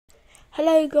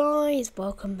Hello guys,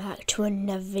 welcome back to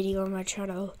another video on my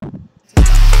channel.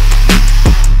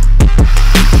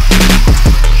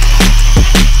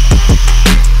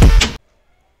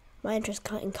 My intro's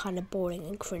getting kind of boring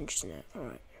and cringe, isn't it?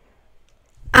 Alright.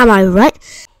 Am I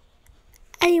right?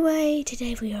 Anyway,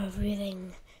 today we are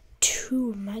reviewing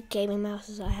two gaming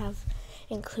mouses I have,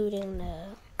 including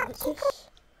the, what's this?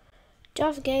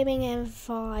 Java Gaming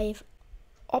M5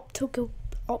 optical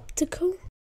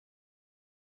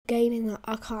gaming.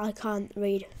 I can't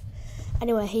read.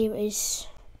 Anyway, here is,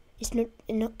 it's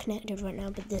not connected right now,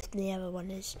 but the other one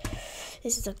is.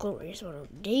 This is a glorious Model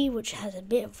D, which has a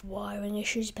bit of wiring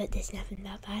issues, but there's nothing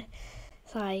that bad.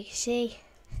 So you see,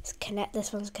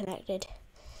 this one's connected,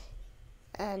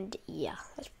 and yeah,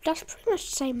 that's pretty much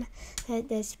the same.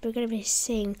 We're gonna be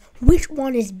seeing which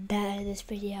one is better in this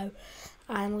video,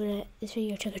 and this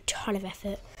video took a ton of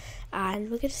effort, and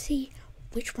we're gonna see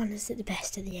which one is the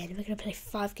best at the end. We're gonna play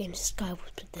 5 games of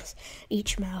Skywars with this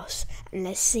each mouse, and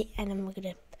let's see. And then we're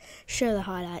gonna show the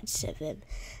highlights of them.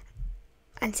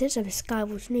 And since I'm a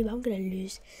Skywars noob, I'm gonna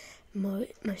lose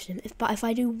most of them. But if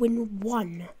I do win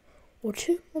 1 or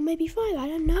 2 or maybe 5, I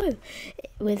don't know.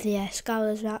 With the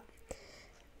Skywars map,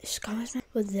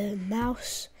 with the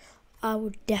mouse, it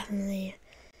will definitely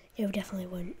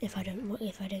win if I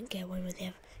don't get one with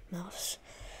the mouse.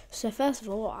 So first of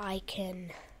all, I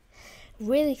can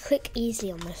really click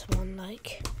easily on this one,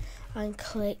 like I can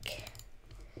click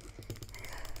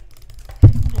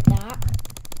like that.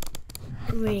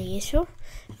 Really useful.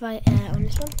 If I on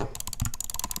this one,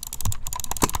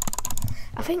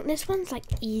 I think this one's like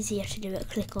easier to do a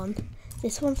click on.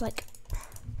 This one's like,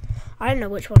 I don't know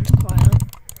which one's quite on,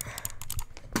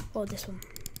 or this one.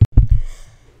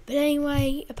 But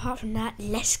anyway, apart from that,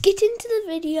 let's get into the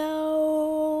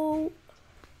video.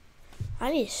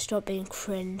 I need to stop being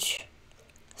cringe.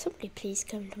 Somebody please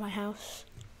come to my house.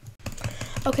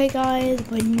 Okay guys,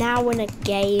 we're now in a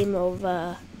game of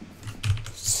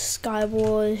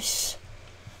Skywars.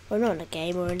 Well, not in a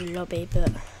game, we're in the lobby,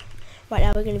 but right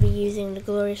now we're going to be using the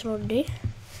glorious Model D.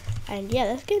 And yeah,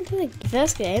 let's get into the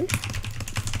first game.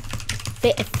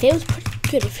 It feels pretty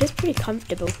good, it feels pretty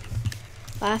comfortable.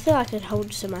 I feel like I could hold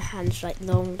this in my hands like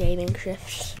long gaming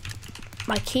shifts.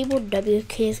 My keyboard W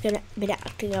key has been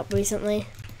acting up recently.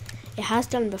 It has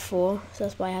done before, so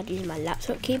that's why I had to use my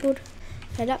laptop keyboard.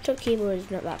 My laptop keyboard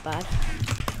is not that bad.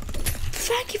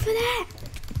 Thank you for that!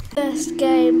 First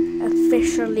game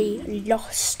officially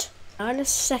lost. Now in the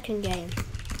second game.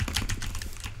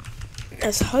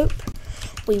 Let's hope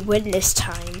we win this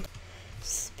time.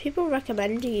 People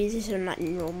recommend to use this in like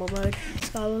normal mode,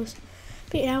 Skywars.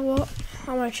 But you know what?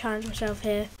 I'm gonna challenge myself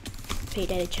here.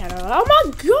 PeterDaily channel. Oh my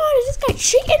god, is this guy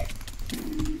cheating?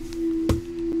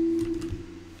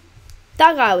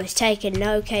 That guy was taking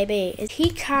no KB. He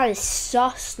kind of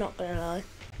sus, not gonna lie.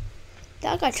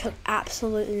 That guy took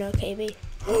absolutely no KB.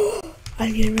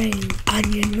 Onion ring,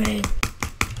 onion ring.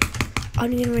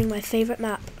 Onion ring, my favourite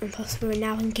map. And plus we're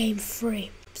now in game 3.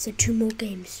 So 2 more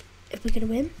games if we're gonna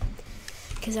win.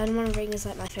 Because Onion ring is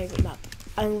like my favourite map.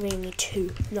 Onion ring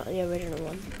 2, not the original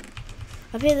one.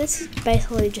 I feel this is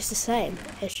basically just the same.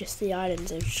 It's just the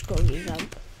islands have just got a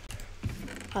revamp.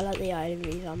 I like the island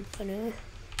revamp anyway.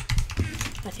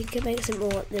 I think it makes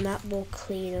the map more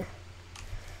cleaner.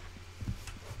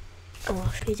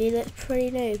 Oh, Shizzy, that's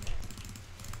pretty noob.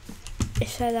 If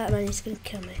so, that man is gonna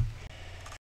kill me.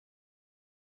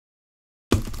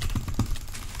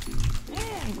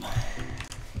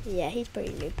 Yeah, he's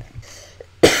pretty noob.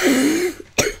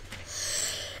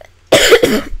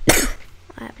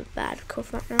 I have a bad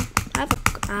cough right now. I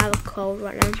have a cold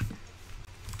right now.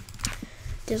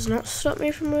 Does not stop me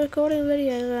from recording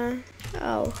videos.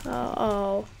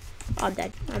 Oh. I'm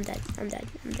dead.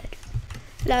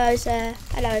 Hello, sir.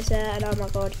 And oh my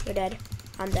god, you're dead.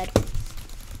 I'm dead.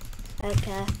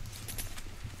 Okay.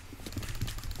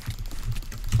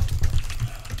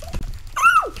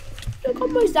 The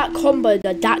combo's that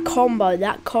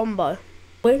combo.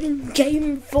 We're in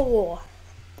game 4.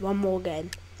 One more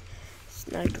game.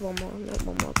 No, not one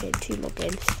more game, 2 more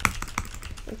games,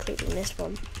 including this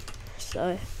one.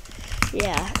 So,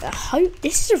 yeah, I hope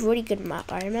this is a really good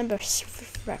map. I remember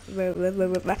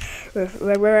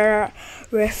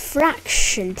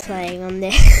Refraction playing on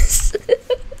this.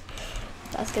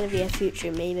 That's gonna be a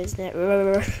future meme, isn't it?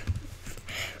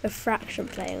 Refraction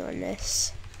playing on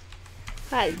this.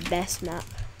 That's the best map.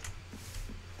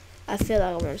 I feel like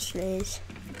I want to sneeze.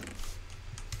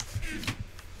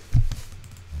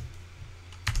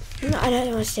 No, I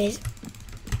don't want to sneeze.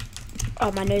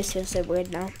 Oh, my nose feels so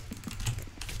weird now.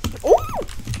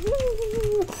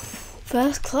 Ooh!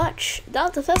 First clutch. That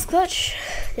was the first clutch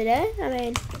today. I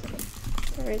mean,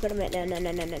 I gotta make no.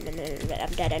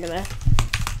 I'm dead anyway.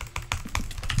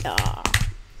 Ah.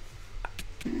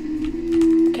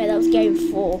 Okay, that was game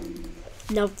 4.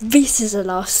 Now this is the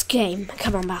last game.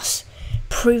 Come on, Mouse.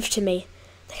 Prove to me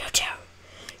that you're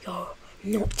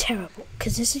not terrible.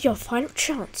 Because this is your final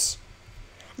chance.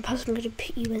 And plus I'm going to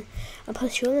put you in. I'll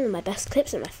post you in one of my best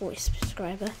clips at my 40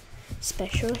 subscriber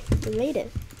special. We made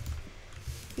it.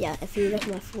 Yeah, if you look at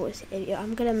my 40,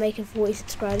 I'm going to make a 40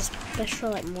 subscriber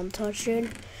special like montage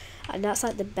soon. And that's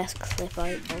like the best clip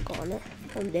I got on it.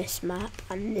 On this map.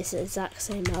 And this exact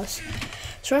same mouse.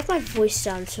 Sorry if my voice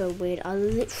sounds so weird. I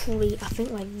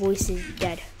think my voice is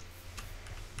dead.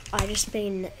 I just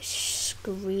been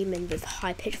screaming with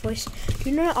high pitched voice.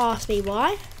 Do not ask me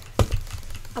why.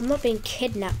 I'm not being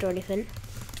kidnapped or anything.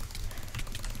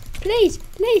 Please,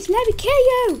 let me kill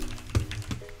you.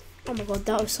 Oh my god,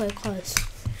 that was so close.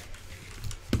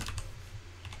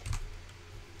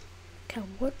 Okay,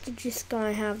 what did this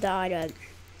guy have that I don't?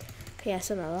 Okay, yeah,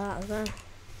 something like that as well.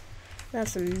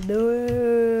 That's some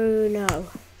no.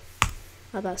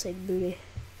 I'm about to say booty.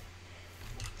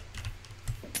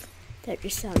 That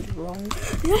just sounds wrong.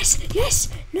 Yes,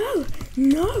 no.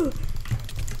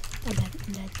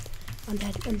 I'm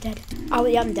dead. Oh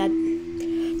yeah, I'm dead.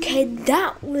 Okay,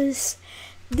 that was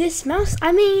this mouse.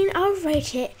 I mean, I'll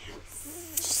rate it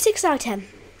 6 out of 10.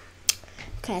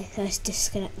 Okay, let's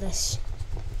disconnect this.